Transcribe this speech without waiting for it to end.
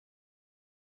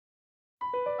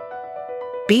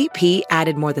BP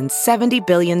added more than $70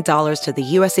 billion to the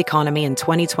U.S. economy in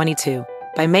 2022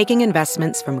 by making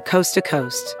investments from coast to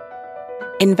coast.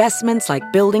 Investments like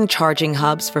building charging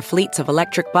hubs for fleets of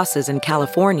electric buses in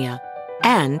California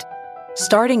and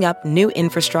starting up new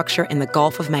infrastructure in the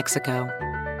Gulf of Mexico.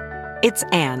 It's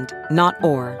and, not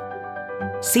or.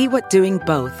 See what doing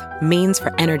both means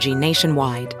for energy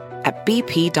nationwide at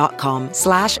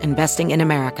bp.com/investing in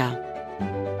America.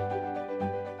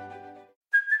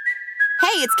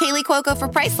 Hey, it's Kaylee Cuoco for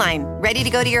Priceline. Ready to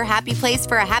go to your happy place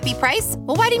for a happy price?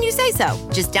 Well, why didn't you say so?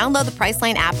 Just download the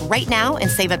Priceline app right now and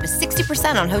save up to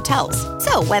 60% on hotels.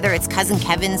 So whether it's Cousin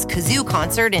Kevin's Kazoo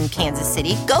Concert in Kansas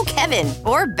City, go Kevin,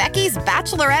 or Becky's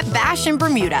Bachelorette Bash in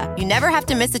Bermuda, you never have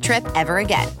to miss a trip ever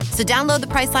again. So download the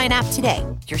Priceline app today.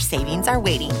 Your savings are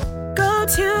waiting. Go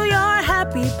to your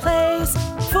happy place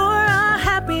for a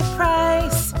happy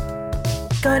price.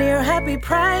 Go to your happy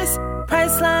price,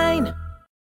 Priceline.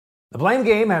 The blame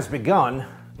game has begun.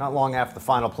 Not long after the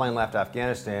final plane left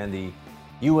Afghanistan, the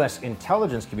U.S.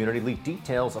 intelligence community leaked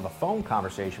details of a phone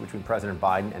conversation between President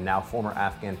Biden and now former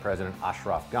Afghan President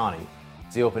Ashraf Ghani.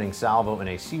 It's the opening salvo in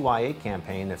a CYA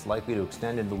campaign that's likely to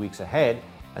extend into the weeks ahead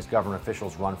as government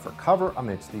officials run for cover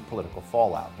amidst the political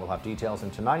fallout. We'll have details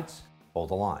in tonight's Hold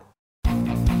the Line.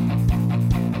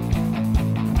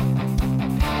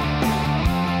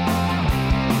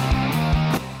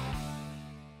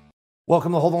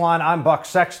 Welcome to Hold the Line. I'm Buck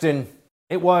Sexton.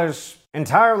 It was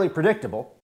entirely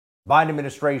predictable. Biden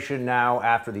administration now,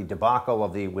 after the debacle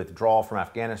of the withdrawal from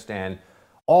Afghanistan,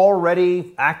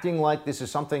 already acting like this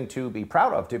is something to be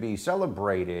proud of, to be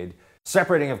celebrated,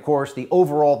 separating, of course, the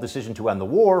overall decision to end the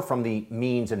war from the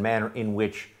means and manner in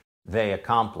which they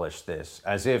accomplished this,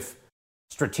 as if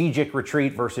strategic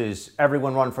retreat versus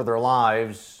everyone run for their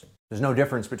lives, there's no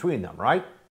difference between them, right?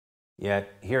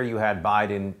 Yet here you had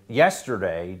Biden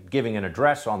yesterday giving an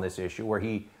address on this issue where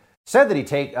he said that he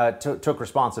took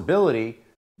responsibility,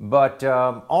 but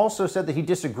also said that he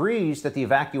disagrees that the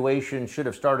evacuation should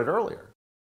have started earlier.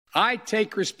 I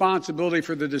take responsibility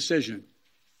for the decision.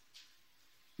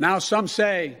 Now some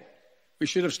say we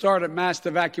should have started mass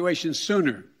evacuation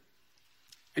sooner.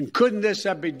 And couldn't this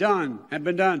have been done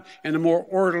in a more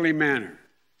orderly manner?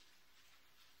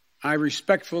 I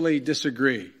respectfully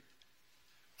disagree.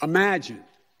 Imagine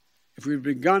if we'd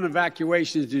begun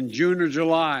evacuations in June or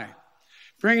July,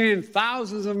 bringing in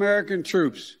thousands of American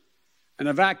troops and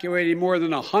evacuating more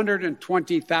than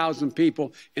 120,000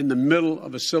 people in the middle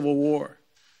of a civil war.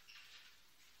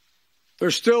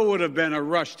 There still would have been a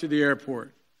rush to the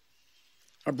airport,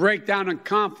 a breakdown in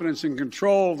confidence and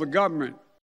control of the government.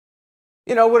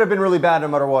 You know, it would have been really bad no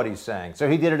matter what he's saying. So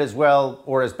he did it as well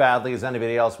or as badly as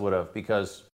anybody else would have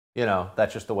because, you know,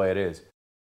 that's just the way it is.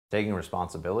 Taking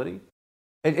responsibility.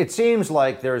 It seems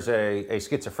like there's a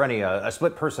schizophrenia, a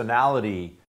split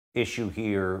personality issue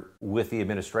here with the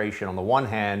administration. On the one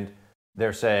hand,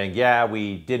 they're saying, yeah,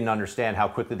 we didn't understand how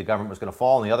quickly the government was going to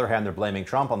fall. On the other hand, they're blaming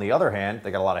Trump. On the other hand,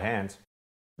 they got a lot of hands.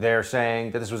 They're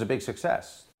saying that this was a big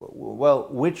success. Well,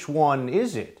 which one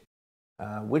is it?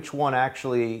 Which one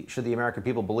actually should the American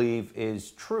people believe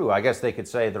is true? I guess they could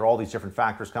say there are all these different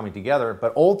factors coming together,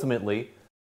 but ultimately,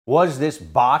 was this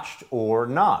botched or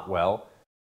not? Well,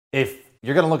 if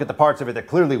you're going to look at the parts of it that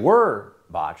clearly were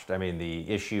botched, I mean, the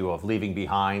issue of leaving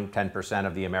behind 10%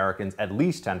 of the Americans, at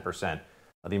least 10%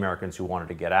 of the Americans who wanted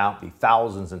to get out, the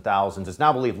thousands and thousands, it's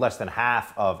now believed less than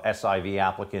half of SIV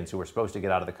applicants who were supposed to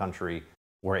get out of the country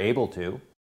were able to.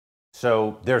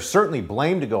 So there's certainly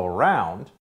blame to go around.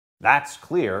 That's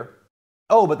clear.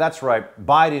 Oh, but that's right.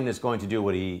 Biden is going to do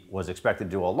what he was expected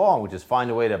to do all along, which is find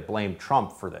a way to blame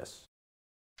Trump for this.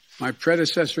 My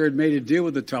predecessor had made a deal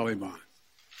with the Taliban.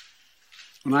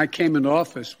 When I came into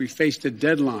office, we faced a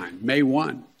deadline, May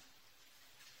 1.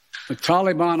 The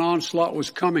Taliban onslaught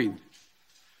was coming.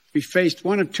 We faced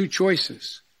one of two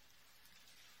choices.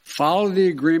 Follow the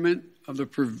agreement of the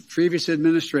previous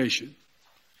administration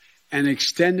and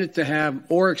extend to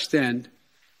have more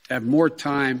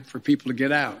time for people to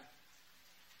get out.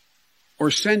 Or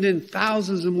send in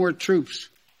thousands of more troops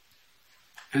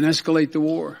and escalate the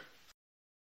war.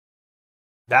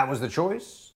 That was the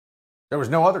choice? There was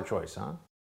no other choice, huh?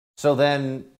 So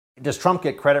then, does Trump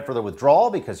get credit for the withdrawal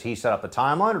because he set up the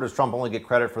timeline, or does Trump only get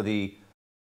credit for the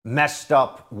messed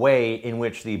up way in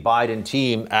which the Biden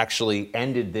team actually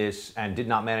ended this and did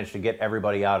not manage to get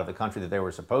everybody out of the country that they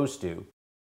were supposed to?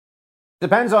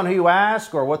 Depends on who you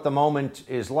ask or what the moment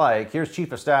is like. Here's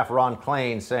Chief of Staff Ron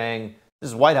Klain saying, this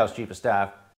is White House Chief of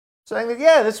Staff, saying that,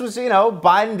 yeah, this was,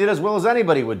 Biden did as well as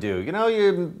anybody would do.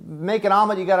 You make an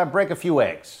omelet, you got to break a few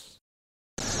eggs.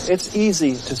 It's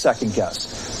easy to second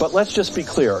guess. But let's just be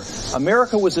clear.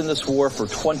 America was in this war for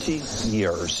 20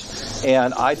 years.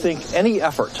 And I think any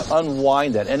effort to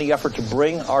unwind that, any effort to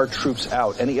bring our troops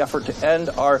out, any effort to end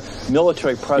our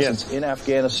military presence in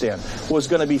Afghanistan was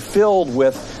going to be filled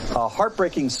with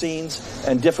heartbreaking scenes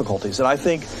and difficulties. And I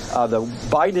think the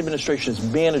Biden administration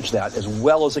has managed that as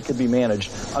well as it could be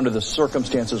managed under the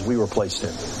circumstances we were placed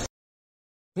in.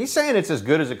 He's saying it's as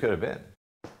good as it could have been.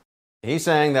 He's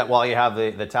saying that while you have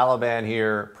the Taliban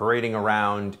here parading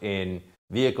around in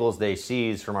vehicles they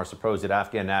seized from our supposed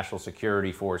Afghan National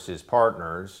Security Forces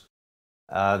partners,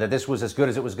 that this was as good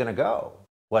as it was going to go.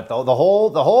 What the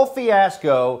whole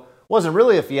fiasco wasn't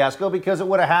really a fiasco because it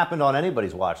would have happened on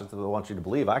anybody's watch. That's what I want you to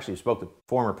believe. I actually spoke to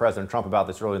former President Trump about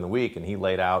this earlier in the week, and he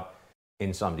laid out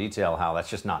in some detail how that's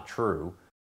just not true.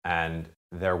 And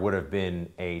there would have been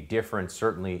a difference,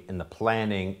 certainly, in the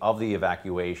planning of the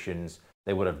evacuations.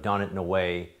 They would have done it in a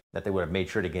way that they would have made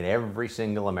sure to get every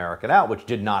single American out, which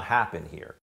did not happen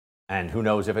here. And who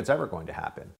knows if it's ever going to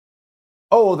happen.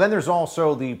 Oh, then there's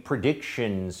also the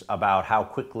predictions about how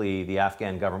quickly the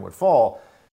Afghan government would fall.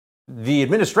 The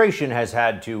administration has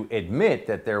had to admit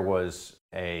that there was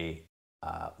a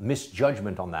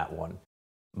misjudgment on that one.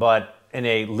 But in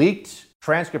a leaked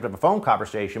transcript of a phone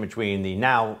conversation between the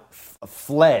now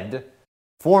fled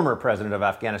former president of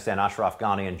Afghanistan, Ashraf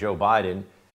Ghani, and Joe Biden,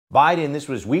 this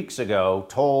was weeks ago,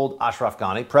 told Ashraf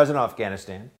Ghani, president of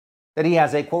Afghanistan, that he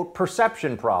has a, quote,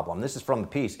 perception problem. This is from the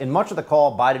piece. In much of the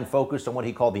call, Biden focused on what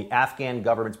he called the Afghan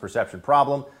government's perception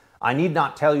problem. I need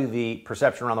not tell you the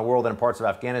perception around the world and in parts of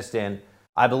Afghanistan,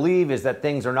 I believe, is that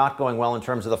things are not going well in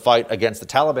terms of the fight against the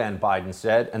Taliban, Biden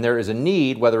said, and there is a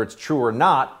need, whether it's true or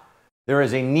not, there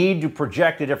is a need to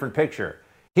project a different picture.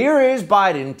 Here is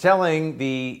Biden telling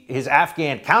his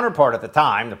Afghan counterpart at the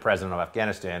time, the president of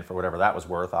Afghanistan, for whatever that was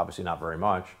worth, obviously not very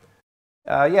much.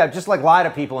 Just like lie to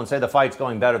people and say the fight's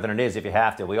going better than it is if you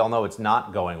have to. We all know it's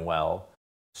not going well.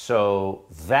 So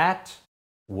that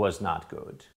was not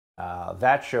good.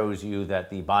 That shows you that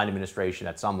the Biden administration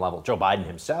at some level, Joe Biden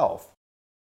himself,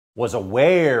 was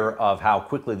aware of how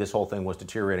quickly this whole thing was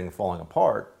deteriorating and falling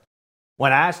apart.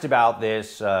 When asked about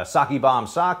this, Saki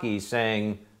Saki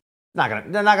saying, they're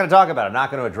not going to talk about it,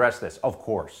 not going to address this. Of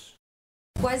course.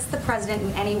 Was the president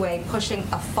in any way pushing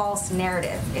a false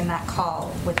narrative in that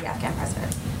call with the Afghan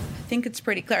president? I think it's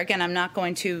pretty clear. Again, I'm not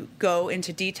going to go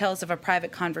into details of a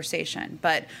private conversation,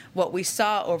 but what we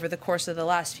saw over the course of the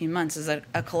last few months is a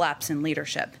collapse in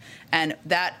leadership. And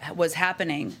that was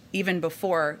happening even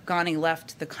before Ghani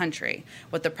left the country.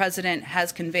 What the president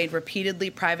has conveyed repeatedly,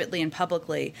 privately, and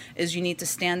publicly is you need to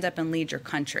stand up and lead your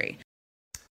country.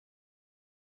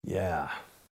 Yeah,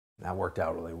 that worked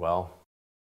out really well.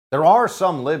 There are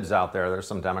some libs out there. There's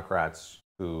some Democrats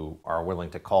who are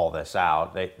willing to call this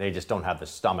out. They just don't have the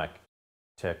stomach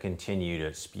to continue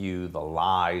to spew the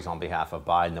lies on behalf of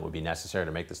Biden that would be necessary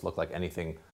to make this look like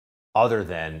anything other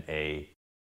than a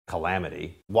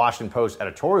calamity. Washington Post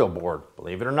editorial board,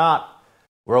 believe it or not,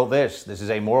 wrote this. This is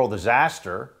a moral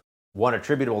disaster, one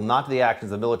attributable not to the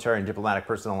actions of the military and diplomatic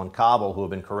personnel in Kabul who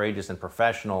have been courageous and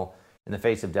professional in the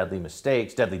face of deadly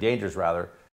dangers,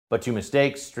 but to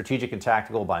mistakes, strategic and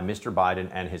tactical, by Mr. Biden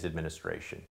and his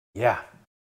administration. Yeah.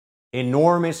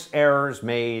 Enormous errors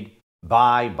made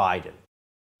by Biden.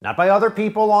 Not by other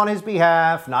people on his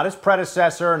behalf, not his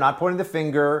predecessor, not pointing the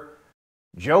finger.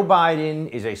 Joe Biden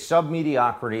is a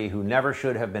sub-mediocrity who never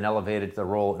should have been elevated to the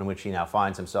role in which he now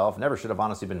finds himself, never should have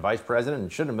honestly been vice president,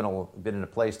 and shouldn't have been in a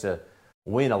place to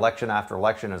win election after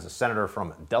election as a senator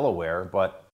from Delaware,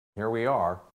 but here we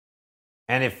are.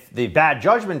 And if the bad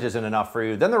judgment isn't enough for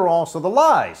you, then there are also the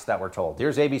lies that were told.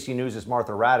 Here's ABC News'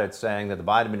 Martha Raddatz saying that the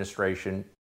Biden administration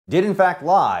did in fact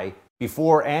lie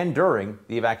before and during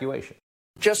the evacuation.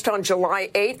 Just on July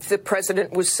 8th, the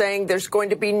president was saying there's going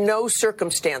to be no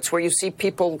circumstance where you see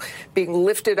people being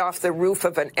lifted off the roof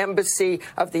of an embassy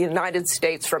of the United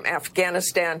States from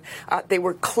Afghanistan. They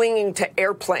were clinging to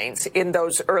airplanes in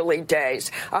those early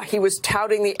days. He was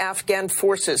touting the Afghan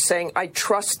forces, saying, I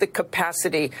trust the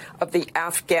capacity of the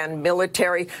Afghan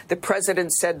military. The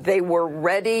president said they were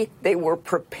ready, they were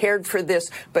prepared for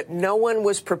this, but no one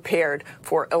was prepared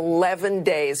for 11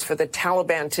 days for the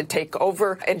Taliban to take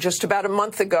over. And just about a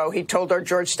month ago, he told our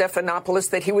George Stephanopoulos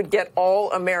that he would get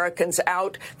all Americans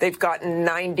out. They've gotten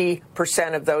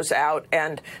 90% of those out.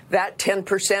 And that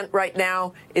 10% right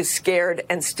now is scared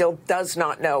and still does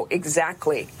not know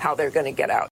exactly how they're going to get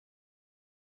out.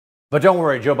 But don't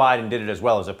worry, Joe Biden did it as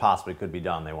well as it possibly could be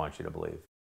done, they want you to believe.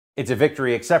 It's a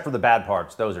victory, except for the bad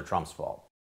parts. Those are Trump's fault.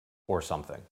 Or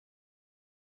something.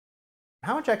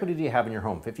 How much equity do you have in your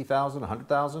home? 50,000,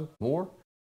 100,000, more?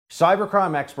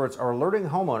 Cybercrime experts are alerting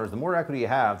homeowners the more equity you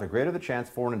have, the greater the chance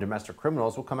foreign and domestic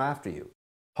criminals will come after you.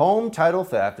 Home title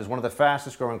theft is one of the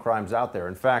fastest growing crimes out there.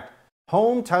 In fact,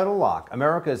 Home Title Lock,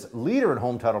 America's leader in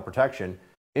home title protection,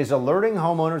 is alerting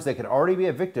homeowners they could already be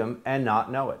a victim and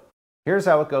not know it. Here's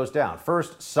how it goes down.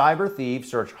 First, cyber thieves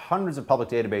search hundreds of public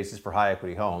databases for high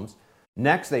equity homes.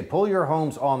 Next, they pull your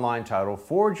home's online title,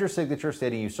 forge your signature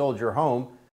stating you sold your home,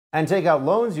 and take out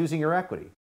loans using your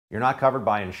equity. You're not covered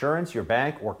by insurance, your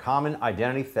bank, or common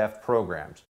identity theft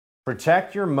programs.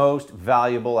 Protect your most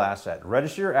valuable asset.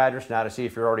 Register your address now to see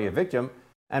if you're already a victim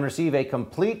and receive a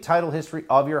complete title history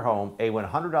of your home, a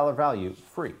 $100 value,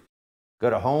 free. Go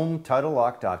to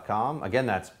HomeTitleLock.com. Again,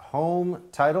 that's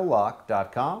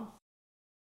HomeTitleLock.com.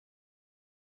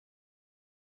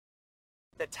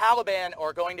 The Taliban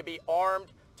are going to be armed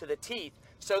to the teeth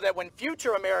so that when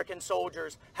future American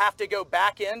soldiers have to go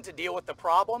back in to deal with the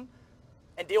problem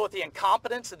and deal with the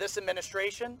incompetence of this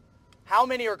administration, how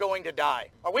many are going to die?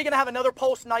 Are we going to have another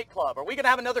Pulse nightclub? Are we going to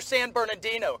have another San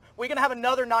Bernardino? Are we going to have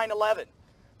another 9/11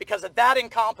 because of that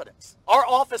incompetence? Our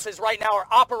offices right now are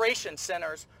operations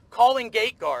centers calling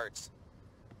gate guards,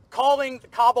 calling the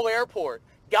Kabul airport,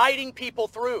 guiding people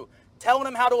through, telling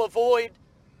them how to avoid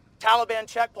Taliban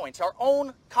checkpoints. Our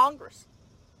own Congress.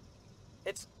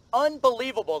 It's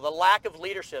unbelievable, the lack of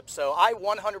leadership. So I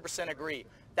 100% agree.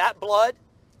 That blood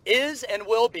is and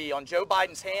will be on Joe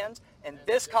Biden's hands, and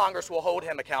this Congress will hold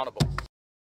him accountable.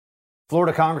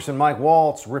 Florida Congressman Mike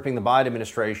Waltz ripping the Biden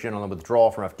administration on the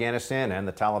withdrawal from Afghanistan and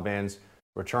the Taliban's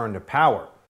return to power.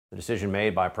 The decision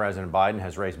made by President Biden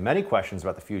has raised many questions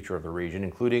about the future of the region,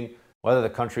 including whether the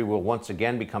country will once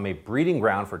again become a breeding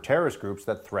ground for terrorist groups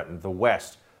that threaten the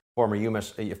West. Former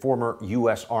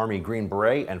U.S. Army Green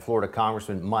Beret and Florida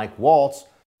Congressman Mike Waltz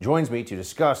joins me to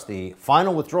discuss the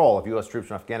final withdrawal of U.S. troops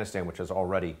from Afghanistan, which has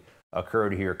already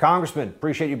occurred here. Congressman,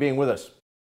 appreciate you being with us.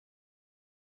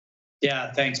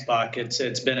 Yeah, thanks, Buck.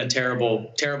 It's been a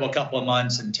terrible couple of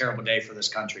months and terrible day for this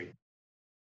country.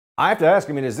 I have to ask,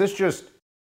 is this just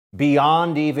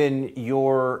beyond even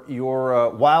your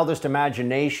wildest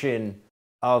imagination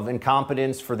of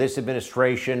incompetence for this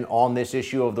administration on this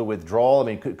issue of the withdrawal?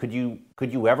 Could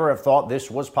you ever have thought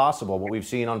this was possible, what we've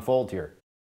seen unfold here?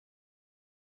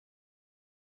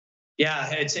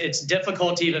 Yeah, it's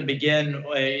difficult to even begin.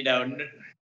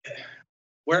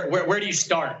 Where do you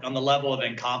start on the level of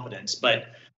incompetence? But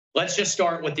let's just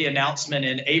start with the announcement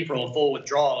in April of full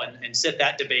withdrawal and set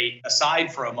that debate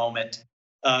aside for a moment.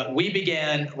 We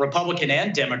began, Republican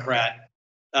and Democrat,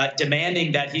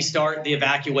 demanding that he start the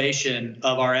evacuation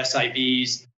of our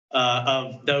SIVs,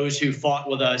 of those who fought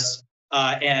with us,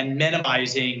 and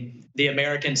minimizing the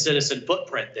American citizen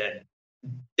footprint then.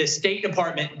 The State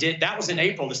Department that was in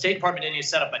April. The State Department didn't even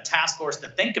set up a task force to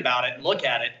think about it and look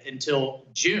at it until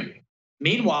June.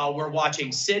 Meanwhile, we're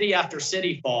watching city after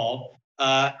city fall,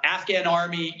 Afghan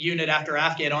Army unit after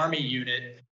Afghan Army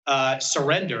unit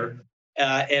surrender.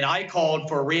 And I called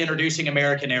for reintroducing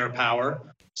American air power,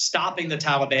 stopping the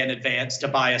Taliban advance to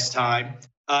buy us time,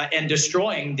 and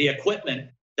destroying the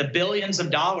equipment, the billions of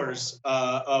dollars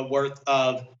worth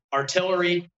of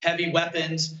artillery, heavy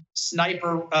weapons,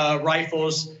 sniper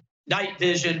rifles, night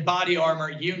vision, body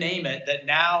armor, you name it, that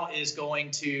now is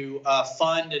going to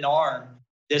fund and arm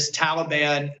this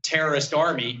Taliban terrorist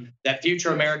army that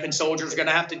future American soldiers are going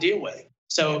to have to deal with.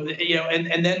 So,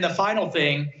 and then the final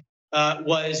thing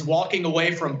was walking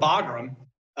away from Bagram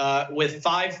with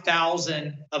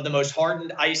 5,000 of the most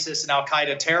hardened ISIS and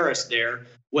Al-Qaeda terrorists there,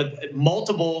 with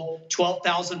multiple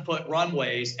 12,000-foot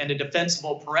runways and a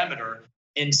defensible perimeter.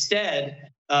 Instead,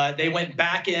 they went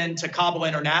back into Kabul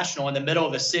International in the middle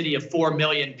of a city of 4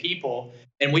 million people,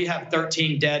 and we have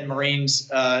 13 dead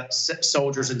Marines,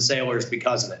 soldiers, and sailors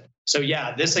because of it. So,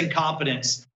 yeah, this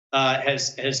incompetence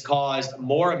has caused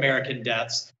more American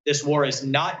deaths. This war is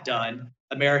not done.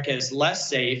 America is less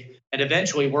safe, and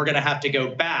eventually we're going to have to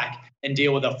go back and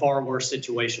deal with a far worse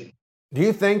situation. Do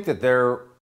you think that there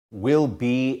will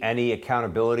be any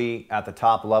accountability at the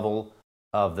top level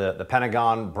of the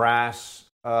Pentagon brass,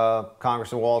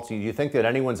 Congressman Waltz? Do you think that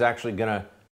anyone's actually going to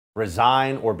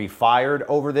resign or be fired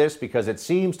over this? Because it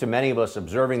seems to many of us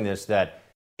observing this that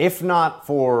if not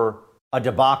for a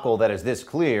debacle that is this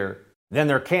clear, then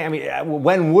there can't.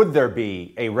 When would there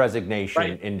be a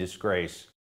resignation in disgrace?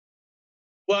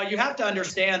 Well, you have to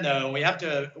understand, though, we have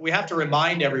to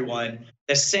remind everyone,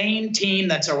 the same team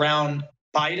that's around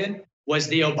Biden was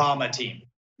the Obama team.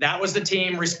 That was the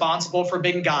team responsible for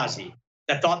Benghazi,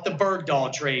 that thought the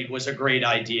Bergdahl trade was a great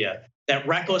idea, that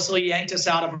recklessly yanked us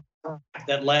out of Iraq,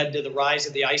 that led to the rise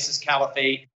of the ISIS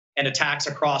caliphate and attacks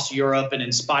across Europe and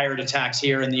inspired attacks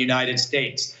here in the United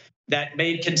States. that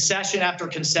made concession after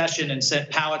concession and sent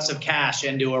pallets of cash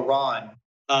into Iran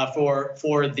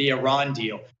for the Iran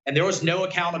deal. And there was no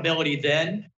accountability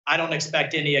then. I don't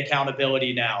expect any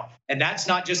accountability now. And that's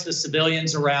not just the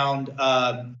civilians around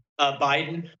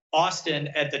Biden. Austin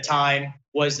at the time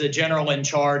was the general in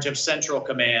charge of Central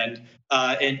Command,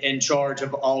 in charge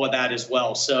of all of that as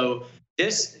well. So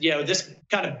this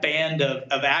kind of band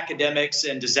of academics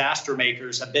and disaster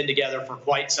makers have been together for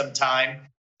quite some time.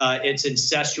 It's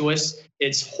incestuous.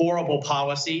 It's horrible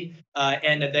policy.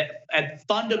 And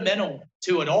fundamental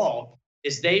to it all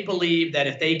is they believe that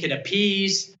if they can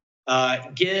appease,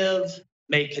 give,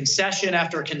 make concession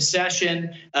after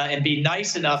concession, and be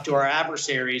nice enough to our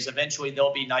adversaries, eventually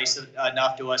they'll be nice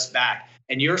enough to us back.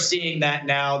 And you're seeing that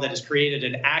now, that has created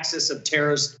an axis of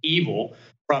terrorist evil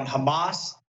from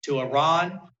Hamas to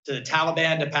Iran to the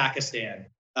Taliban to Pakistan.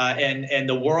 And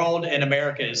the world and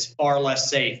America is far less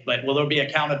safe. But will there be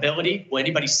accountability? Will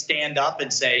anybody stand up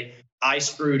and say, I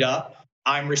screwed up,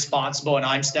 I'm responsible, and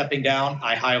I'm stepping down?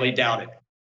 I highly doubt it.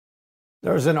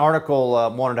 There's an article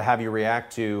wanted to have you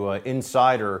react to,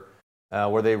 Insider,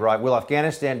 where they write, will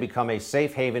Afghanistan become a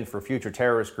safe haven for future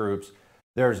terrorist groups?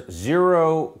 There's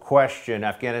zero question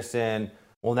Afghanistan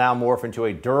will now morph into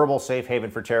a durable safe haven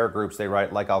for terror groups, they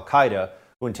write, like Al-Qaeda,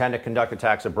 who intend to conduct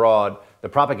attacks abroad. The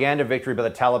propaganda victory by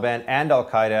the Taliban and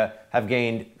Al-Qaeda have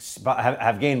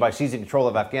gained by seizing control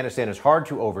of Afghanistan is hard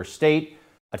to overstate.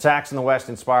 Attacks in the West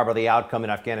inspired by the outcome in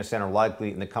Afghanistan are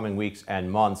likely in the coming weeks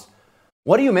and months.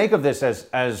 What do you make of this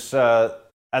as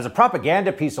a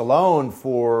propaganda piece alone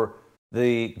for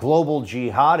the global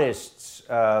jihadists,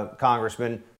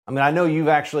 Congressman? I mean, I know you've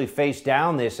actually faced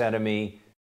down this enemy.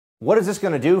 What is this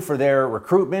going to do for their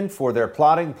recruitment, for their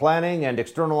plotting, planning, and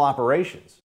external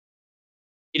operations?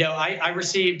 You know, I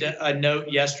received a note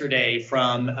yesterday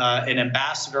from an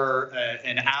ambassador,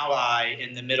 an ally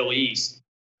in the Middle East,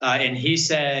 and he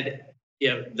said, you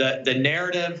know, the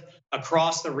narrative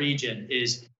across the region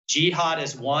is jihad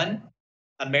has won,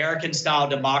 American-style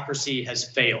democracy has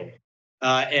failed.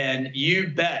 And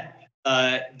you bet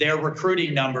their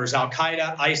recruiting numbers,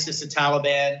 Al-Qaeda, ISIS, and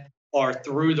Taliban, are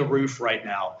through the roof right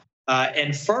now.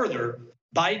 And further,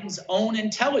 Biden's own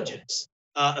intelligence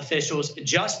officials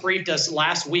just briefed us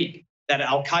last week that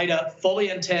Al-Qaeda fully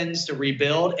intends to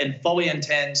rebuild and fully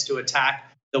intends to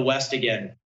attack the West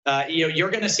again.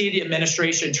 You're going to see the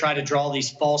administration try to draw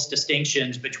these false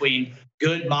distinctions between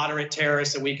good, moderate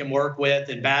terrorists that we can work with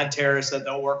and bad terrorists that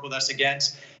they'll work with us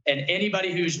against. And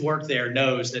anybody who's worked there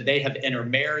knows that they have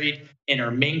intermarried,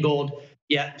 intermingled.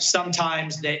 Yet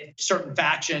sometimes certain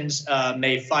factions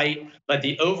may fight, but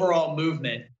the overall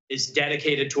movement is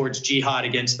dedicated towards jihad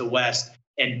against the West.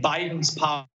 And Biden's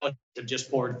policies have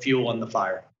just poured fuel on the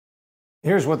fire.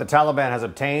 Here's what the Taliban has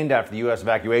obtained after the U.S.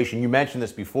 evacuation. You mentioned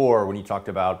this before when you talked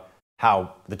about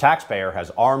how the taxpayer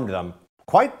has armed them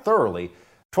quite thoroughly.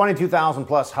 22,000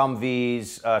 plus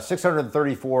Humvees,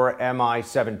 634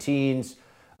 Mi-17s,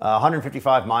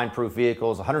 155 mine-proof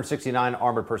vehicles, 169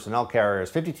 armored personnel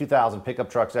carriers, 52,000 pickup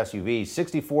trucks, SUVs,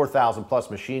 64,000 plus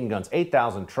machine guns,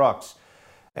 8,000 trucks,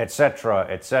 etc.,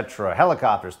 etc.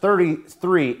 Helicopters,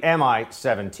 33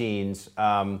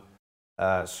 Mi-17s.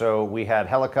 So we had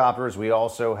helicopters. We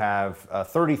also have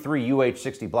 33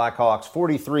 UH-60 Blackhawks,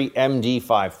 43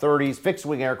 MD-530s,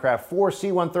 fixed-wing aircraft, 4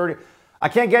 C-130. I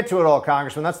can't get to it all,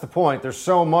 Congressman. That's the point. There's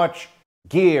so much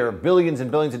gear, billions and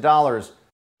billions of dollars.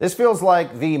 This feels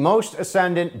like the most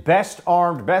ascendant, best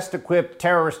armed, best equipped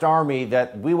terrorist army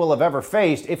that we will have ever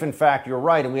faced, if in fact you're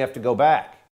right and we have to go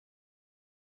back.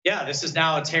 Yeah, this is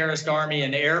now a terrorist army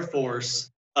and air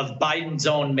force of Biden's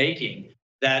own making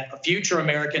that future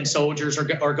American soldiers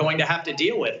are going to have to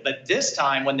deal with. But this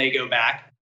time when they go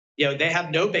back, they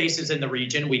have no bases in the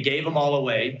region. We gave them all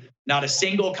away. Not a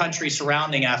single country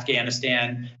surrounding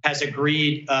Afghanistan has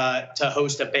agreed to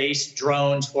host a base,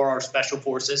 drones for our special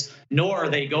forces, nor are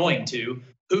they going to.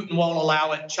 Putin won't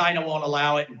allow it. China won't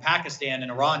allow it. And Pakistan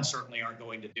and Iran certainly aren't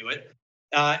going to do it.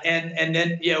 And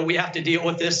then we have to deal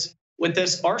with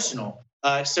this arsenal.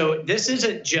 So this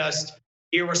isn't just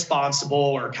irresponsible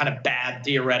or kind of bad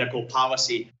theoretical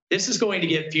policy. This is going to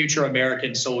get future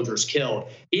American soldiers killed.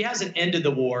 He hasn't ended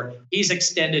the war. He's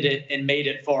extended it and made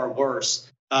it far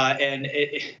worse. And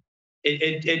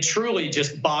it truly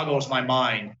just boggles my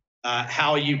mind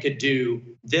how you could do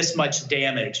this much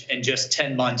damage in just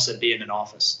 10 months of being in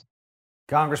office.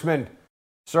 Congressman,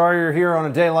 sorry you're here on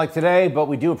a day like today, but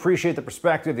we do appreciate the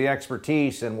perspective, the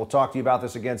expertise, and we'll talk to you about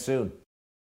this again soon.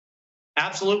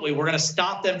 Absolutely. We're going to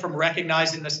stop them from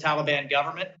recognizing this Taliban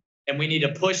government, and we need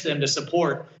to push them to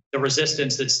support the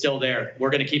resistance that's still there. We're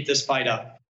going to keep this fight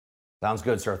up. Sounds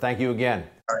good, sir. Thank you again.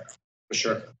 All right. For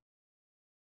sure.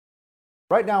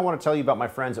 Right now, I want to tell you about my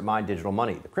friends at My Digital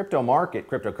Money. The crypto market,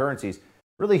 cryptocurrencies,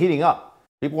 really heating up.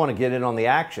 People want to get in on the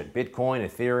action. Bitcoin,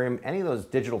 Ethereum, any of those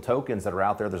digital tokens that are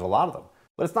out there, there's a lot of them.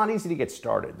 But it's not easy to get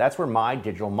started. That's where My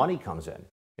Digital Money comes in.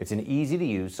 It's an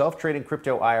easy-to-use, self-trading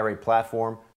crypto IRA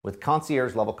platform with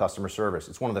concierge-level customer service.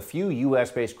 It's one of the few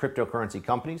U.S.-based cryptocurrency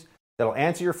companies that'll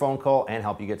answer your phone call and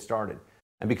help you get started.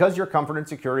 And because your comfort and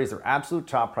security is their absolute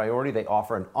top priority, they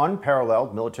offer an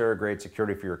unparalleled military-grade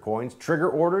security for your coins, trigger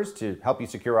orders to help you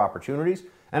secure opportunities,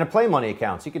 and a play money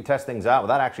account so you can test things out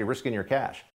without actually risking your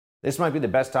cash. This might be the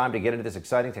best time to get into this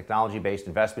exciting technology-based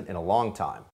investment in a long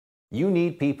time. You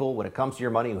need people when it comes to your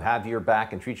money who have your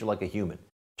back and treat you like a human.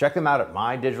 Check them out at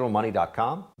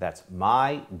mydigitalmoney.com. That's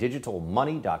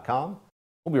mydigitalmoney.com.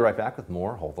 We'll be right back with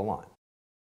more Hold the Line.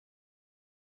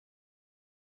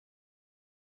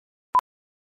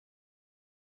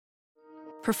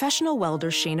 Professional welder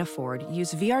Shayna Ford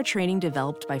used VR training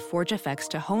developed by ForgeFX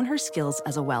to hone her skills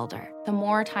as a welder. The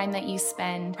more time that you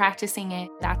spend practicing it,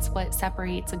 that's what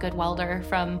separates a good welder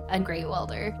from a great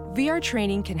welder. VR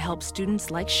training can help students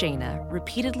like Shayna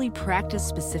repeatedly practice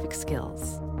specific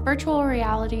skills. Virtual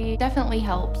reality definitely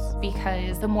helps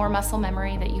because the more muscle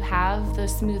memory that you have, the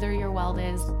smoother your weld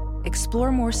is.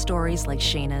 Explore more stories like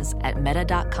Shayna's at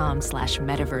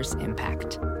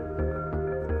meta.com/metaverseimpact.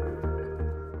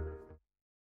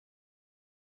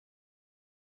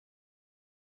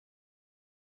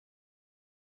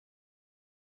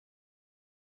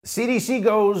 CDC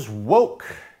goes woke.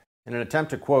 In an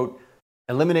attempt to, quote,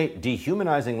 eliminate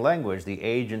dehumanizing language, the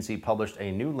agency published a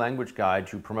new language guide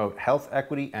to promote health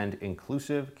equity and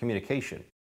inclusive communication.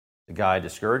 The guide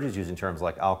discourages using terms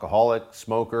like alcoholic,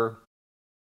 smoker,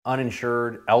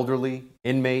 uninsured, elderly,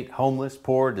 inmate, homeless,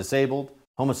 poor, disabled,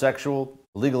 homosexual,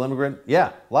 illegal immigrant.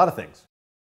 Yeah, a lot of things.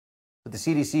 But the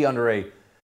CDC, under a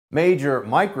major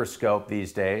microscope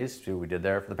these days, see what we did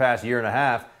there, for the past year and a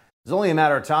half, it's only a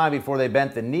matter of time before they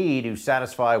bent the knee to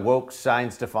satisfy woke,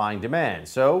 science-defying demands.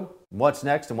 So, what's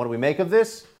next and what do we make of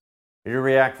this? Here to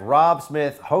react, Rob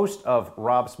Smith, host of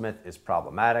Rob Smith is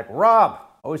Problematic. Rob,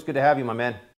 always good to have you, my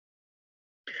man.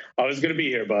 Always good to be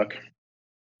here, Buck.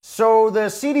 So the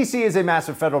CDC is a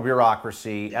massive federal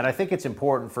bureaucracy, and I think it's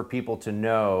important for people to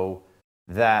know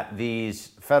that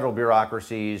these federal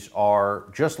bureaucracies are,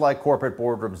 just like corporate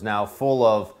boardrooms now, full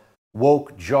of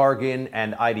woke jargon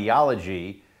and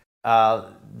ideology.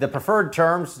 The preferred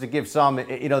terms, to give some,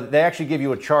 they actually give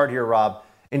you a chart here, Rob.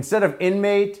 Instead of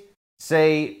inmate,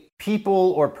 say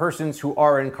people or persons who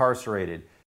are incarcerated.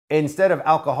 Instead of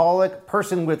alcoholic,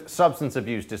 person with substance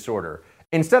abuse disorder.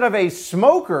 Instead of a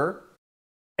smoker,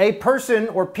 a person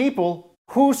or people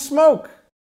who smoke.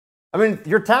 I mean,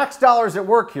 your tax dollars at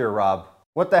work here, Rob.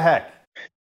 What the heck?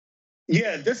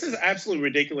 Yeah, this is absolutely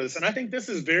ridiculous. And I think this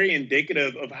is very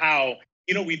indicative of how,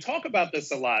 we talk about this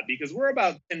a lot because we're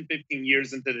about 10, 15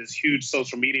 years into this huge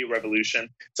social media revolution.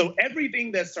 So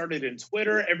everything that started in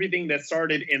Twitter, everything that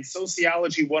started in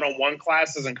sociology one-on-one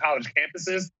classes and college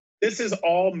campuses, this has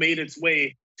all made its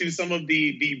way to some of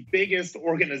the biggest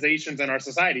organizations in our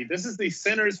society. This is the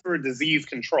Centers for Disease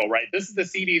Control, right? This is the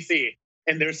CDC.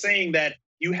 And they're saying that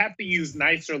you have to use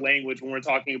nicer language when we're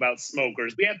talking about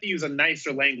smokers. We have to use a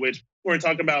nicer language when we're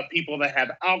talking about people that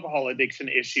have alcohol addiction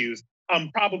issues,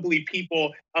 probably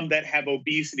people that have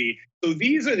obesity. So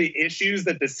these are the issues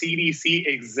that the CDC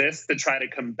exists to try to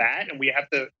combat. And we have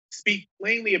to speak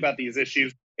plainly about these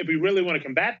issues if we really want to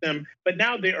combat them. But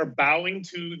now they are bowing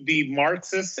to the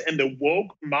Marxists and the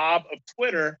woke mob of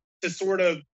Twitter to sort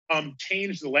of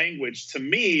change the language. To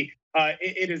me,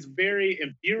 it is very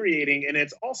infuriating, and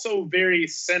it's also very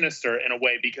sinister in a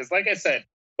way, because like I said,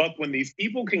 Buck, when these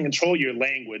people can control your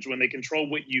language, when they control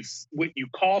what you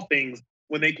call things,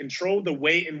 when they control the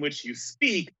way in which you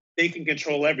speak, they can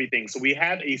control everything. So we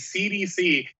have a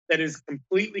CDC that is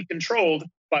completely controlled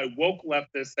by woke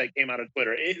leftists that came out of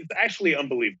Twitter. It's actually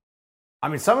unbelievable. I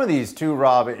mean, some of these too,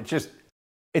 Rob,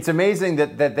 it's amazing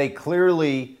that they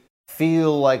clearly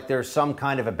feel like there's some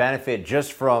kind of a benefit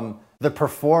just from the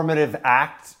performative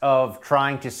act of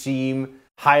trying to seem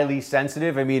highly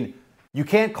sensitive. I mean, you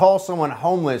can't call someone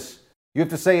homeless. You have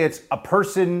to say it's a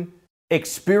person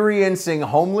experiencing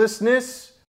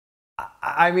homelessness.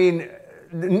 I mean,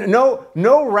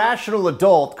 no rational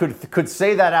adult could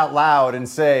say that out loud and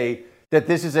say that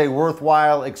this is a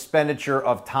worthwhile expenditure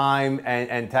of time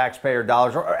and taxpayer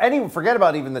dollars, or forget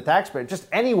about even the taxpayer, just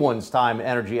anyone's time,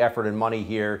 energy, effort, and money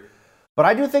here. But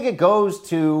I do think it goes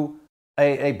to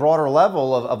a broader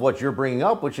level of what you're bringing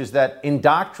up, which is that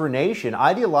indoctrination,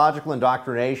 ideological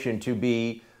indoctrination to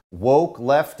be woke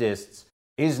leftists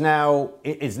is now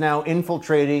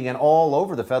infiltrating and all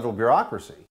over the federal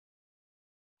bureaucracy.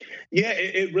 Yeah,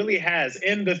 it really has.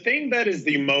 And the thing that is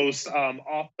the most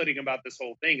off-putting about this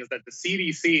whole thing is that the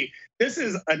CDC, this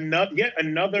is yet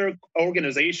another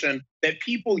organization that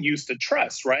people used to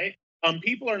trust, right?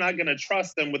 People are not going to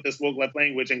trust them with this woke left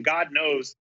language. And God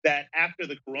knows that after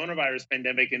the coronavirus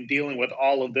pandemic and dealing with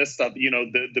all of this stuff,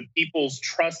 the people's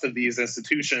trust of these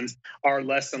institutions are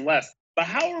less and less. But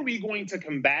how are we going to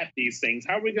combat these things?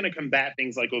 How are we going to combat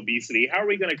things like obesity? How are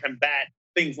we going to combat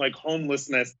things like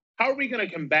homelessness? How are we going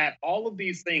to combat all of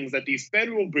these things that these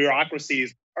federal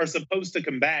bureaucracies are supposed to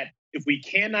combat if we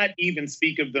cannot even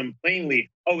speak of them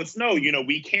plainly? Oh,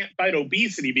 we can't fight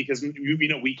obesity because,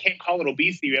 we can't call it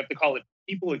obesity. We have to call it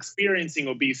people experiencing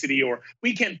obesity, or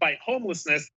we can't fight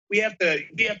homelessness. We have to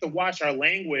watch our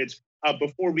language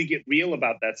before we get real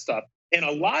about that stuff. And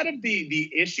a lot of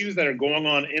the issues that are going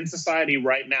on in society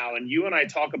right now, and you and I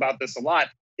talk about this a lot,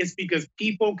 is because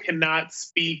people cannot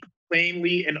speak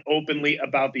plainly and openly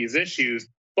about these issues.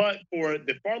 But for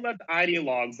the far left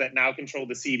ideologues that now control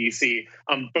the CDC,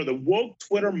 for the woke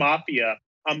Twitter mafia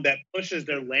that pushes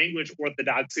their language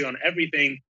orthodoxy on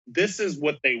everything, this is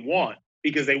what they want,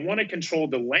 because they want to control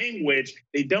the language.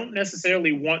 They don't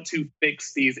necessarily want to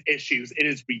fix these issues. It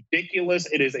is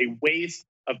ridiculous. It is a waste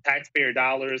of taxpayer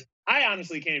dollars. I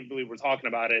honestly can't even believe we're talking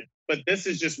about it, but this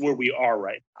is just where we are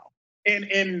right now.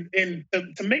 And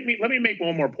let me make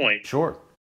one more point. Sure.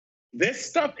 This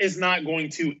stuff is not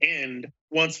going to end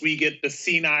once we get the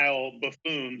senile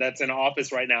buffoon that's in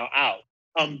office right now out.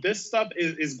 This stuff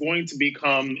is going to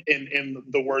become, in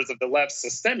the words of the left,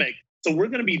 systemic. So we're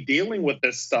going to be dealing with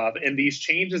this stuff and these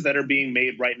changes that are being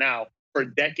made right now for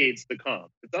decades to come.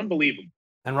 It's unbelievable.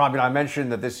 And Rob, I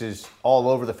mentioned that this is all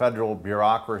over the federal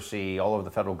bureaucracy, all over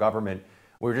the federal government.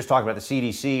 We were just talking about the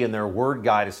CDC and their word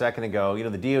guide a second ago.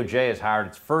 The DOJ has hired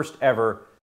its first ever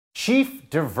Chief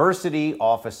Diversity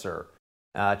Officer.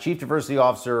 Chief Diversity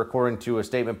Officer, according to a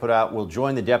statement put out, will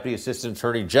join the Deputy Assistant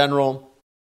Attorney General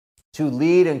to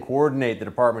lead and coordinate the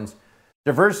department's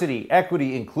diversity,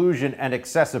 equity, inclusion, and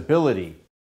accessibility.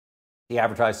 The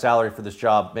advertised salary for this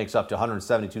job makes up to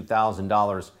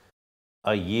 $172,000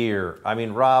 a year. I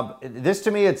mean, Rob, this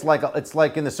to me, it's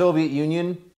like in the Soviet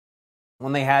Union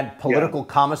when they had political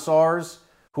commissars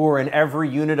who were in every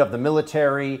unit of the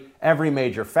military, every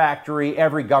major factory,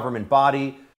 every government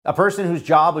body. A person whose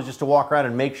job was just to walk around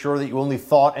and make sure that you only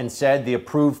thought and said the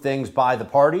approved things by the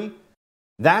party.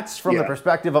 That's from the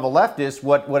perspective of a leftist,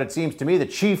 what it seems to me the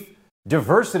Chief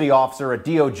Diversity Officer at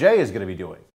DOJ is going to be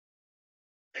doing.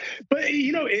 But,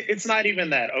 it's not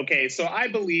even that. Okay, so I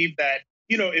believe that,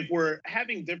 if we're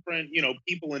having different,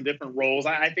 people in different roles,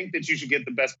 I think that you should get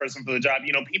the best person for the job.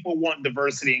 People want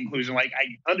diversity, inclusion. Like,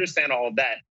 I understand all of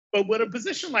that. But with a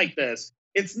position like this,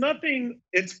 it's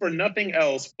for nothing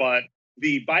else but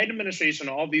the Biden administration,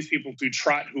 all these people to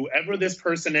trot whoever this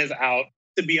person is out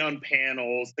to be on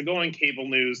panels, to go on cable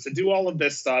news, to do all of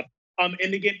this stuff, and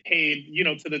to get paid,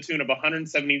 to the tune of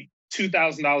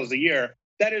 $172,000 a year.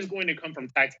 That is going to come from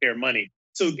taxpayer money.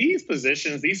 So these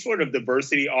positions, these sort of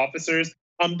diversity officers,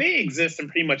 they exist in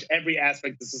pretty much every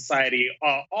aspect of society.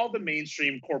 All the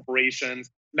mainstream corporations,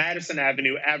 Madison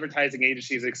Avenue, advertising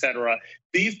agencies, etc.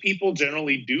 These people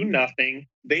generally do nothing.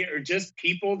 They are just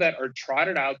people that are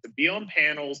trotted out to be on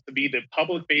panels, to be the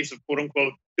public face of quote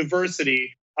unquote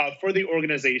diversity for the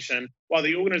organization, while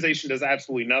the organization does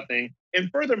absolutely nothing. And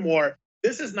furthermore,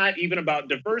 this is not even about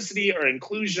diversity or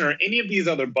inclusion or any of these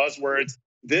other buzzwords.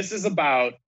 This is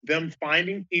about them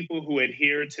finding people who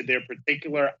adhere to their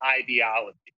particular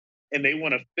ideology. And they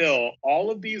want to fill all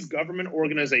of these government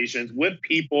organizations with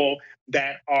people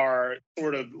that are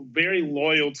sort of very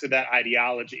loyal to that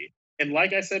ideology. And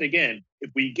like I said, again, if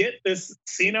we get this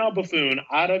senile buffoon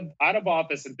out of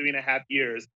office in 3.5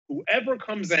 years, whoever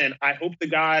comes in, I hope to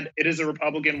God it is a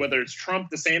Republican, whether it's Trump,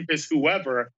 DeSantis,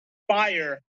 whoever,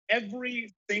 fire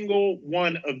every single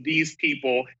one of these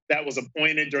people that was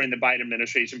appointed during the Biden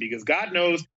administration, because God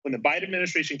knows when the Biden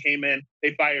administration came in,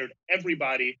 they fired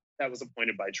everybody that was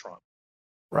appointed by Trump.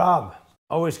 Rob,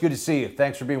 always good to see you.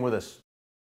 Thanks for being with us.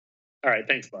 All right.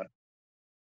 Thanks, bud.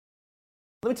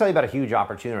 Let me tell you about a huge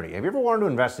opportunity. Have you ever wanted to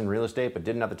invest in real estate but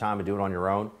didn't have the time to do it on your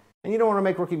own? And you don't want to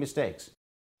make rookie mistakes?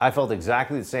 I felt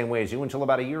exactly the same way as you until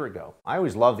about a year ago. I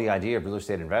always loved the idea of real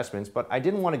estate investments, but I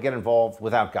didn't want to get involved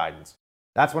without guidance.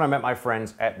 That's when I met my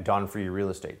friends at Done For You Real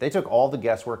Estate. They took all the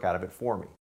guesswork out of it for me.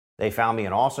 They found me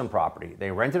an awesome property.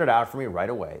 They rented it out for me right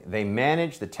away. They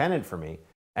managed the tenant for me.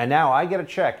 And now I get a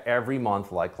check every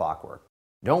month like clockwork.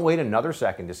 Don't wait another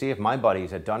second to see if my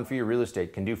buddies at Done For You Real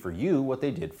Estate can do for you what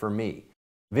they did for me.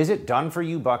 Visit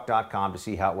doneforyoubuck.com to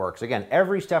see how it works. Again,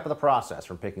 every step of the process,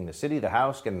 from picking the city, the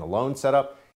house, getting the loan set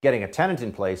up, getting a tenant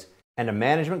in place, and a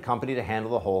management company to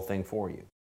handle the whole thing for you.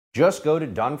 Just go to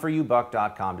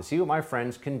doneforyoubuck.com to see what my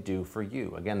friends can do for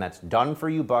you. Again, that's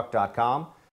doneforyoubuck.com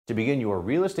to begin your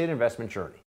real estate investment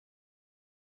journey.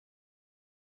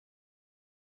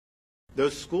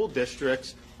 Those school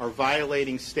districts are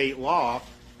violating state law,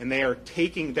 and they're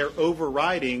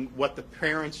overriding what the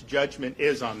parents' judgment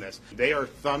is on this. They are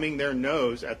thumbing their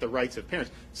nose at the rights of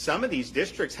parents. Some of these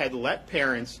districts had let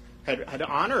parents, had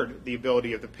honored the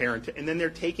ability of the parent, and then they're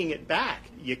taking it back.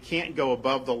 You can't go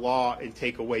above the law and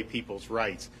take away people's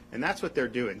rights. And that's what they're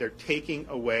doing. They're taking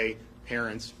away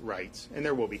parents' rights, and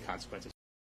there will be consequences.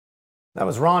 That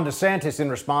was Ron DeSantis in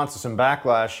response to some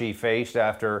backlash he faced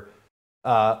after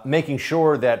making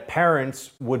sure that parents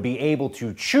would be able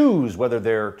to choose whether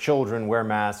their children wear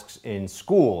masks in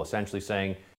school, essentially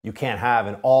saying you can't have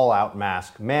an all-out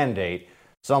mask mandate.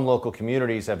 Some local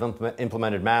communities have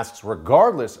implemented masks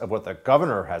regardless of what the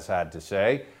governor has had to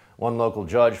say. One local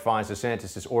judge finds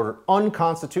DeSantis' order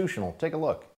unconstitutional. Take a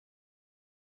look.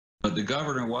 But the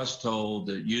governor was told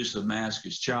that use of masks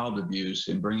is child abuse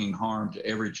and bringing harm to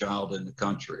every child in the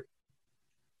country.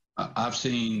 I've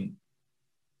seen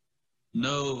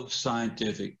no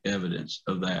scientific evidence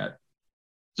of that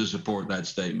to support that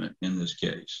statement in this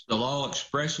case. The law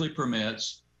expressly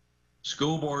permits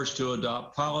school boards to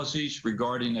adopt policies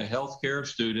regarding the health care of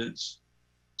students,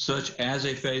 such as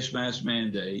a face mask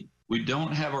mandate. We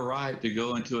don't have a right to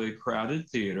go into a crowded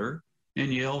theater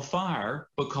and yell fire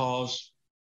because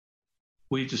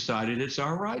we decided it's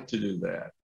our right to do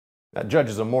that. That judge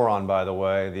is a moron, by the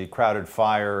way. The crowded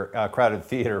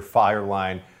theater fire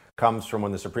line comes from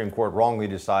when the Supreme Court wrongly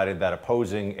decided that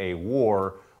opposing a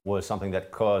war was something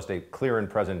that caused a clear and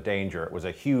present danger. It was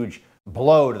a huge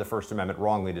blow to the First Amendment,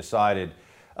 wrongly decided.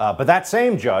 But that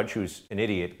same judge, who's an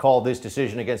idiot, called this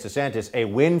decision against DeSantis a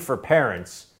win for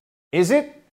parents. Is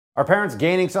it? Are parents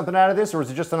gaining something out of this, or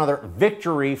is it just another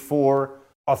victory for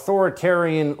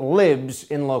authoritarian libs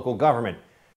in local government?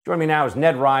 Joining me now is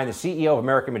Ned Ryan, the CEO of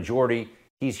American Majority.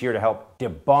 He's here to help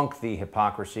debunk the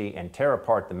hypocrisy and tear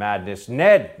apart the madness.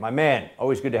 Ned, my man,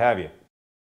 always good to have you.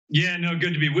 Yeah, no,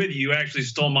 good to be with you. You actually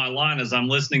stole my line as I'm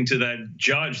listening to that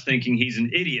judge thinking he's an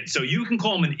idiot. So you can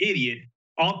call him an idiot.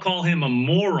 I'll call him a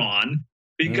moron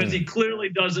because he clearly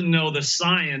doesn't know the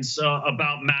science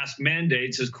about mask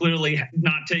mandates, has clearly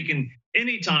not taken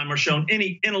any time or shown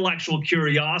any intellectual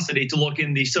curiosity to look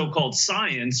in the so-called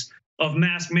science of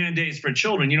mask mandates for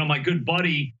children. You know, my good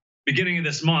buddy, beginning of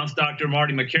this month, Dr.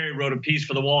 Marty McCary wrote a piece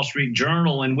for the Wall Street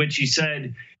Journal in which he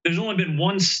said there's only been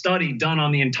one study done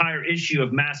on the entire issue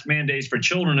of mask mandates for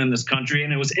children in this country,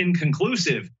 and it was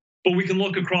inconclusive. But we can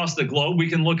look across the globe. We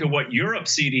can look at what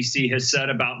Europe's CDC has said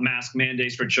about mask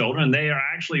mandates for children. They are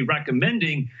actually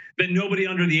recommending that nobody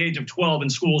under the age of 12 in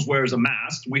schools wears a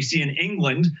mask. We see in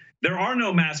England, there are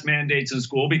no mask mandates in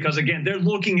school because, again, they're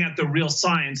looking at the real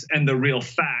science and the real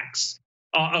facts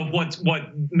of what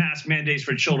mask mandates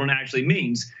for children actually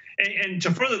means. And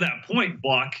to further that point,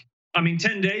 Buck, I mean,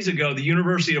 10 days ago, the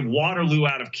University of Waterloo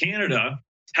out of Canada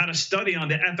had a study on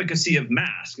the efficacy of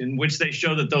masks in which they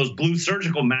show that those blue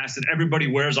surgical masks that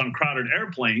everybody wears on crowded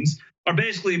airplanes are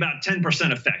basically about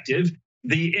 10% effective.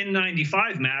 The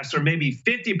N95 masks are maybe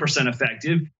 50%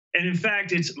 effective. And in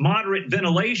fact, it's moderate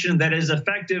ventilation that is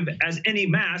effective as any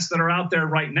masks that are out there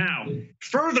right now.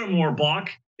 Furthermore, Buck,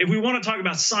 if we want to talk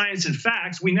about science and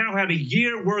facts, we now have a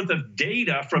year worth of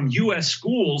data from U.S.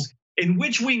 schools in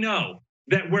which we know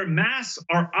that where masks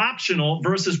are optional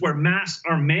versus where masks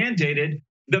are mandated,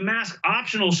 the mask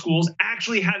optional schools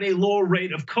actually have a lower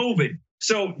rate of COVID.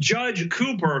 So Judge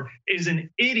Cooper is an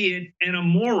idiot and a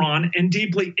moron and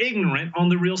deeply ignorant on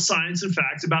the real science and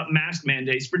facts about mask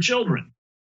mandates for children.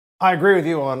 I agree with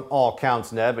you on all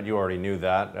counts, Ned, but you already knew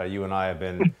that. You and I have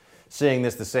been seeing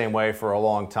this the same way for a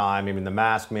long time. I mean, the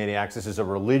mask maniacs, this is a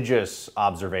religious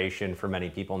observation for many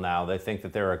people now. They think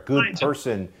that they're a good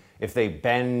person if they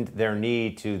bend their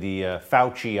knee to the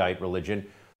Fauciite religion.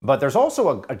 But there's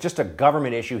also just a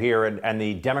government issue here and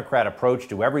the Democrat approach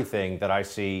to everything that I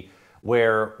see,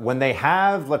 where when they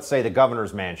have, let's say, the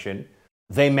governor's mansion,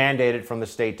 they mandate it from the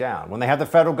state down. When they have the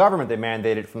federal government, they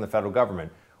mandate it from the federal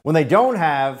government. When they don't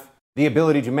have the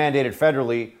ability to mandate it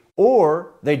federally,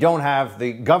 or they don't have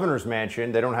the governor's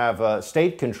mansion, they don't have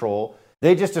state control,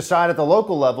 they just decide at the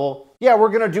local level, yeah, we're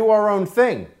going to do our own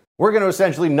thing. We're going to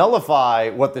essentially nullify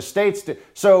what the states do.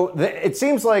 So it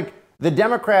seems like the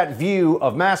Democrat view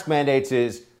of mask mandates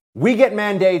is we get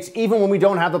mandates even when we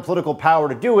don't have the political power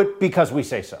to do it because we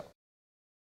say so.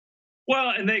 Well,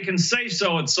 and they can say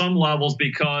so at some levels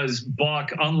because,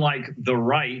 Buck, unlike the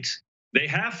right, they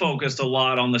have focused a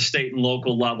lot on the state and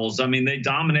local levels. I mean, they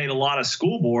dominate a lot of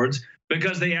school boards,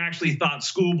 because they actually thought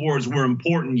school boards were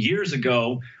important years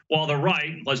ago, while the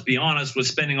right, let's be honest, was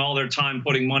spending all their time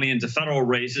putting money into federal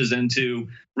races, into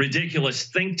ridiculous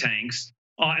think tanks.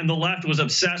 And the left was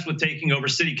obsessed with taking over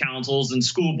city councils and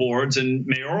school boards and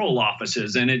mayoral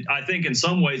offices. And I think in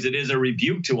some ways it is a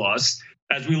rebuke to us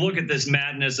as we look at this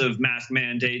madness of mask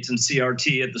mandates and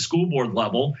CRT at the school board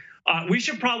level. We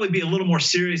should probably be a little more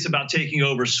serious about taking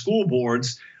over school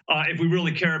boards if we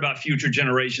really care about future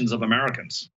generations of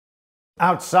Americans.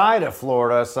 Outside of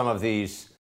Florida, some of these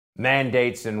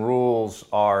mandates and rules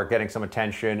are getting some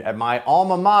attention. At my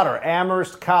alma mater,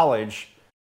 Amherst College,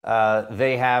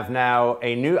 they have now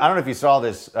a new, I don't know if you saw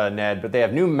this, Ned, but they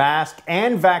have new mask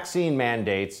and vaccine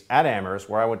mandates at Amherst,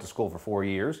 where I went to school for 4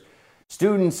 years.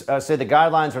 Students say the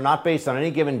guidelines are not based on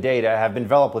any given data, have been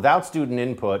developed without student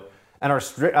input, and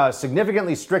are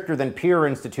significantly stricter than peer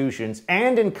institutions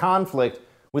and in conflict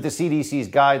with the CDC's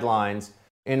guidelines.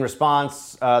 In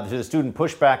response to the student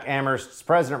pushback, Amherst's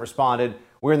president responded,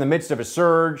 "We're in the midst of a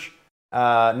surge.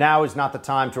 Now is not the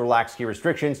time to relax key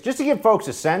restrictions." Just to give folks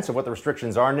a sense of what the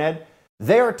restrictions are, Ned,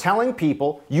 they are telling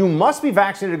people you must be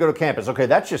vaccinated to go to campus. Okay,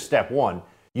 that's just step one.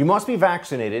 You must be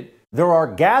vaccinated. There are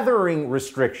gathering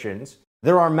restrictions.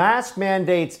 There are mask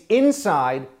mandates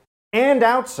inside and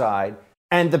outside.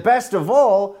 And the best of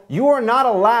all, you are not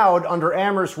allowed under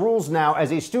Amherst rules now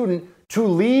as a student to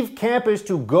leave campus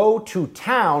to go to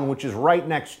town, which is right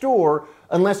next door,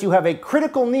 unless you have a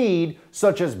critical need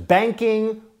such as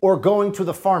banking or going to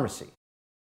the pharmacy.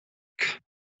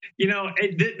 You know,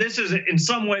 this is in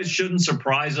some ways shouldn't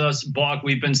surprise us, Buck.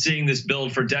 We've been seeing this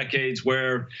build for decades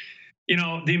where, you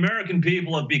know, the American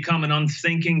people have become an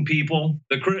unthinking people.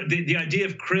 The idea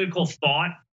of critical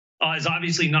thought is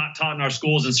obviously not taught in our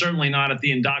schools and certainly not at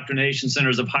the indoctrination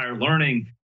centers of higher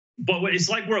learning. But it's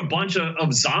like we're a bunch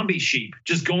of zombie sheep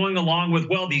just going along with,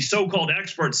 well, these so-called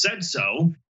experts said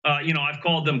so. I've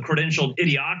called them credentialed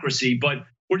idiocracy, but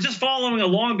we're just following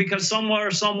along because somewhere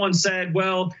someone said,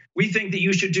 well, we think that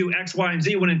you should do X, Y, and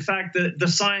Z, when in fact the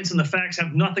science and the facts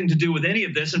have nothing to do with any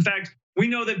of this. In fact, we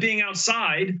know that being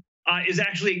outside is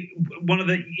actually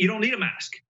you don't need a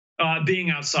mask. Being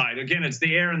outside. Again, it's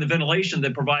the air and the ventilation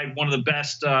that provide one of the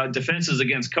best defenses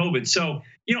against COVID. So,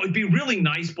 it'd be really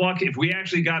nice, Buck, if we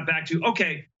actually got back to,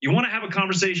 okay, you want to have a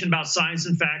conversation about science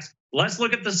and facts. Let's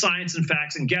look at the science and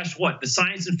facts. And guess what? The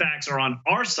science and facts are on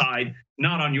our side,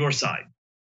 not on your side.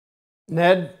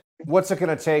 Ned, what's it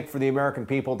going to take for the American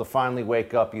people to finally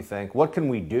wake up, you think? What can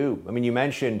we do? I mean, you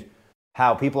mentioned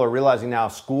how people are realizing now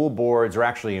school boards are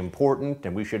actually important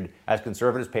and we should, as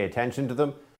conservatives, pay attention to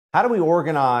them. How do we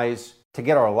organize to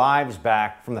get our lives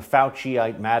back from the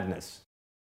Fauciite madness?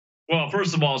 Well,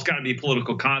 first of all, it's got to be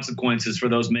political consequences for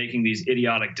those making these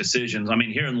idiotic decisions. I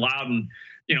mean, here in Loudoun,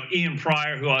 Ian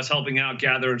Pryor, who I was helping out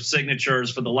gather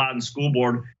signatures for the Loudoun School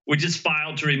Board, we just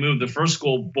filed to remove the first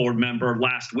school board member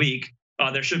last week.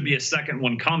 There should be a second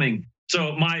one coming.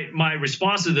 So my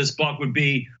response to this, Buck, would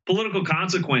be political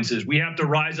consequences. We have to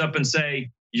rise up and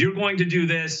say, you're going to do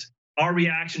this. Our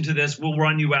reaction to this will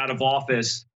run you out of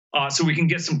office. So we can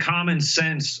get some common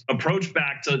sense approach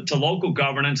back to local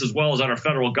governance as well as at our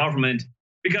federal government,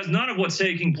 because none of what's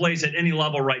taking place at any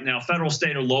level right now, federal,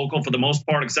 state, or local, for the most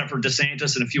part, except for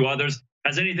DeSantis and a few others,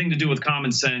 has anything to do with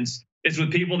common sense. It's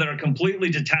with people that are completely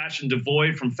detached and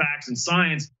devoid from facts and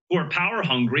science, who are power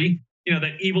hungry.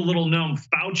 That evil little gnome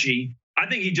Fauci, I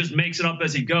think he just makes it up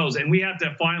as he goes. And we have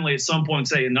to finally at some point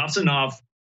say enough's enough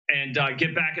and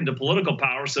get back into political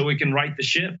power so we can right the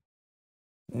ship.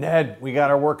 Ned, we got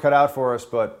our work cut out for us,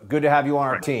 but good to have you on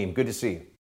our team. Good to see you.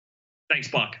 Thanks,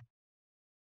 Buck.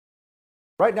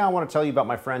 Right now, I want to tell you about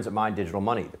my friends at My Digital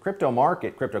Money. The crypto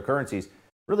market, cryptocurrencies,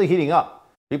 really heating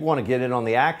up. People want to get in on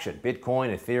the action.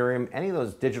 Bitcoin, Ethereum, any of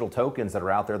those digital tokens that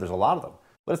are out there, there's a lot of them.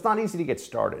 But it's not easy to get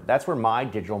started. That's where My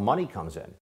Digital Money comes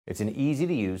in. It's an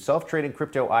easy-to-use, self-trading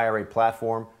crypto IRA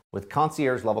platform with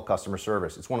concierge-level customer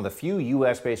service. It's one of the few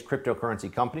U.S.-based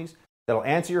cryptocurrency companies that'll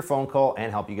answer your phone call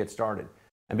and help you get started.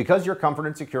 And because your comfort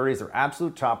and security is their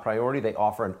absolute top priority, they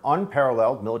offer an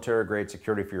unparalleled military-grade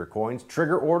security for your coins,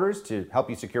 trigger orders to help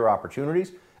you secure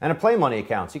opportunities, and a play money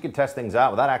account so you can test things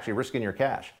out without actually risking your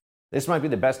cash. This might be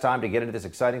the best time to get into this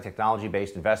exciting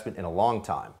technology-based investment in a long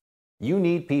time. You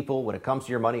need people when it comes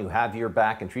to your money who have your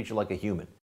back and treat you like a human.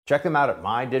 Check them out at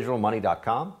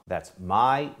mydigitalmoney.com. That's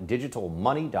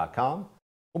mydigitalmoney.com.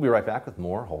 We'll be right back with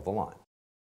more Hold the Line.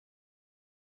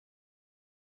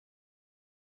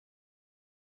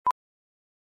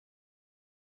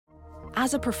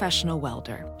 As a professional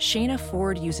welder, Shayna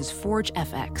Ford uses Forge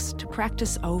FX to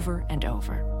practice over and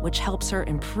over, which helps her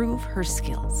improve her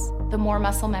skills. The more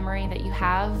muscle memory that you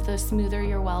have, the smoother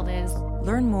your weld is.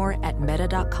 Learn more at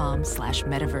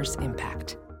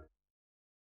meta.com/metaverseimpact.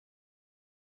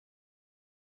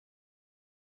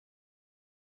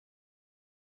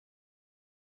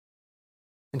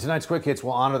 In tonight's Quick Hits,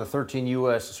 we'll honor the 13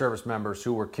 U.S. service members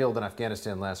who were killed in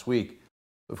Afghanistan last week.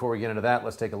 Before we get into that,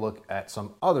 let's take a look at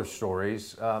some other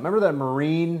stories. Remember that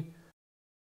Marine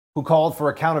who called for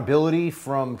accountability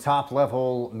from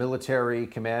top-level military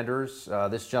commanders?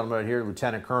 This gentleman right here,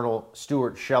 Lieutenant Colonel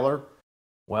Stuart Scheller.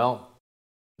 Well,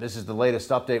 this is the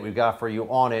latest update we've got for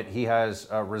you on it. He has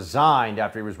resigned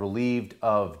after he was relieved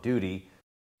of duty.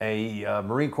 A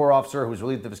Marine Corps officer who was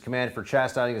relieved of his command for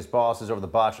chastising his bosses over the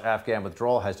botched Afghan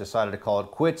withdrawal has decided to call it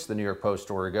quits, the New York Post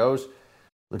story goes.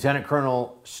 Lieutenant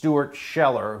Colonel Stuart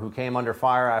Scheller, who came under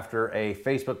fire after a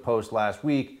Facebook post last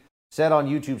week, said on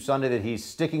YouTube Sunday that he's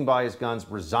sticking by his guns,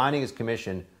 resigning his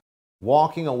commission,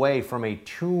 walking away from a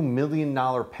 $2 million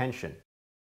pension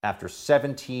after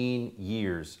 17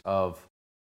 years of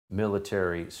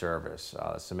military service.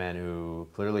 It's a man who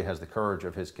clearly has the courage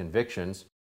of his convictions.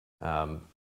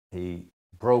 He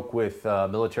broke with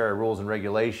military rules and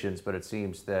regulations, but it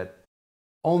seems that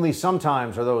only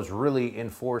sometimes are those really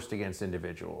enforced against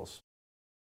individuals.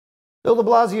 Bill de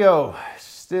Blasio,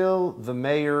 still the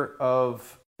mayor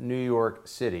of New York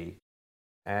City,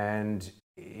 and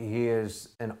he is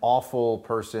an awful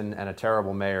person and a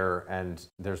terrible mayor, and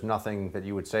there's nothing that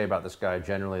you would say about this guy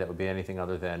generally that would be anything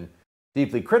other than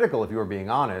deeply critical if you were being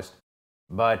honest.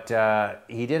 But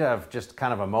he did have just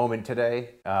kind of a moment today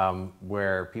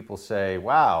where people say,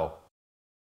 wow,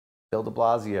 Bill de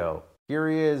Blasio, here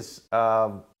he is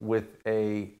with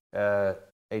a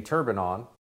turban on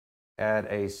at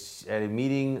a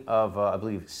meeting of, I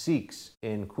believe, Sikhs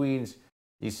in Queens.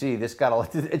 You see, this got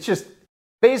elected. It's just,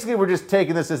 basically, we're just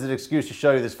taking this as an excuse to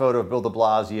show you this photo of Bill de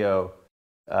Blasio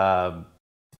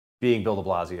being Bill de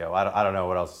Blasio. I don't know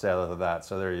what else to say other than that.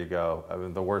 So there you go. I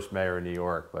mean, the worst mayor in New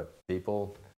York, but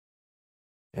people,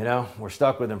 you know, we're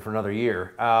stuck with him for another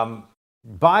year.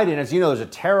 Biden, as you know, there's a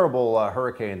terrible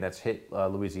hurricane that's hit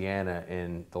Louisiana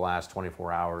in the last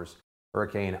 24 hours,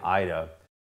 Hurricane Ida.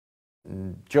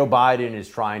 Joe Biden is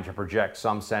trying to project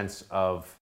some sense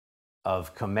of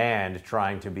command,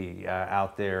 trying to be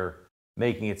out there,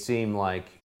 making it seem like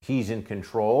he's in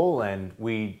control and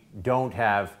we don't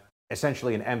have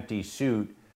essentially an empty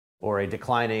suit or a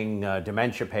declining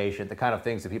dementia patient, the kind of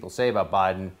things that people say about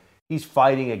Biden. He's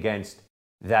fighting against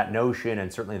that notion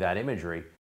and certainly that imagery.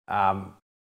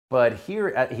 But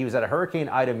here, he was at a Hurricane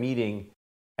Ida meeting,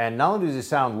 and not only does he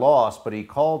sound lost, but he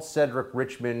called Cedric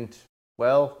Richmond,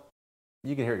 well,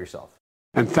 you can hear it yourself.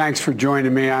 And thanks for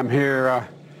joining me. I'm here.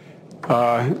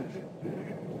 The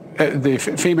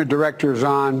FEMA director is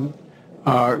on.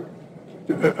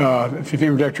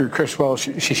 FEMA Director Criswell,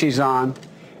 she's on,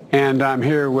 and I'm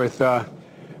here with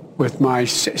my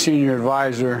senior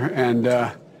advisor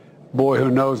and boy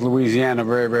who knows Louisiana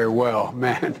very, very well,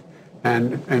 man,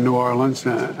 and New Orleans,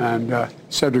 and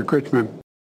Cedric Richmond.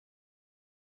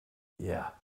 Yeah,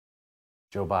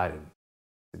 Joe Biden,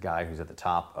 the guy who's at the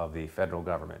top of the federal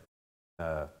government,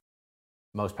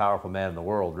 most powerful man in the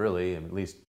world, really, and at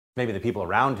least maybe the people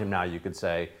around him now, you could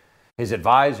say. His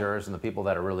advisors and the people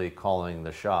that are really calling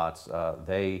the shots,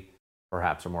 they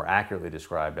perhaps are more accurately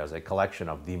described as a collection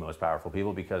of the most powerful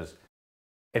people, because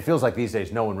it feels like these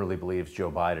days no one really believes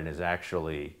Joe Biden is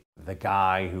actually the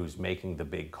guy who's making the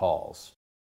big calls.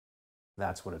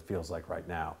 That's what it feels like right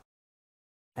now.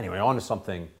 Anyway, on to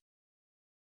something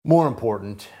more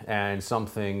important and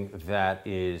something that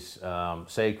is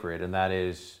sacred, and that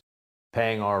is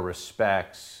paying our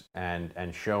respects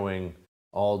and showing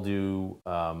all due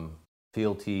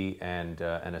fealty and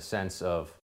a sense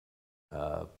of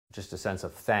just a sense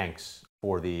of thanks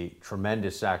for the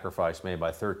tremendous sacrifice made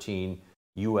by 13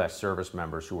 U.S. service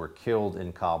members who were killed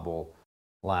in Kabul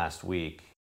last week.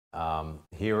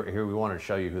 Here we wanted to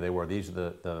show you who they were. These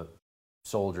are the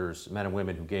soldiers, men and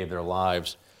women who gave their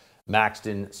lives.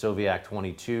 Maxton Soviak,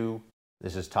 22.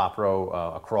 This is top row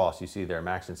across. You see there,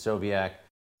 Maxton Soviak,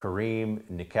 Kareem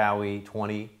Nikawi,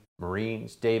 20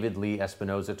 Marines. David Lee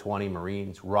Espinoza, 20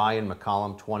 Marines. Ryan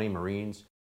McCollum, 20 Marines.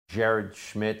 Jared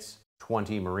Schmitz,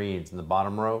 20 Marines. In the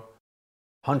bottom row,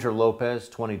 Hunter Lopez,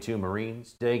 22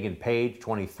 Marines. Dagan Page,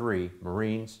 23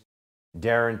 Marines.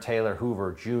 Darren Taylor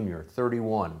Hoover Jr.,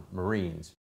 31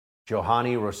 Marines.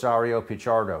 Johanny Rosario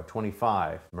Pichardo,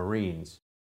 25 Marines.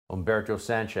 Humberto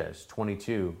Sanchez,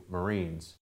 22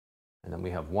 Marines. And then we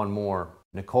have one more,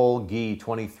 Nicole Gee,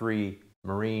 23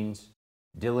 Marines.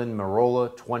 Dylan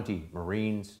Marola, 20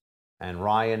 Marines. And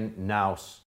Ryan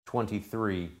Naus,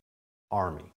 23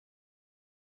 Army.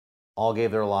 All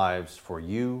gave their lives for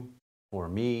you, for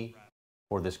me,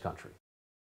 for this country.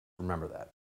 Remember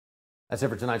that. That's it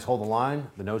for tonight's Hold the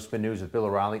Line. The No Spin News with Bill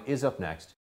O'Reilly is up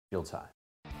next. Fields High.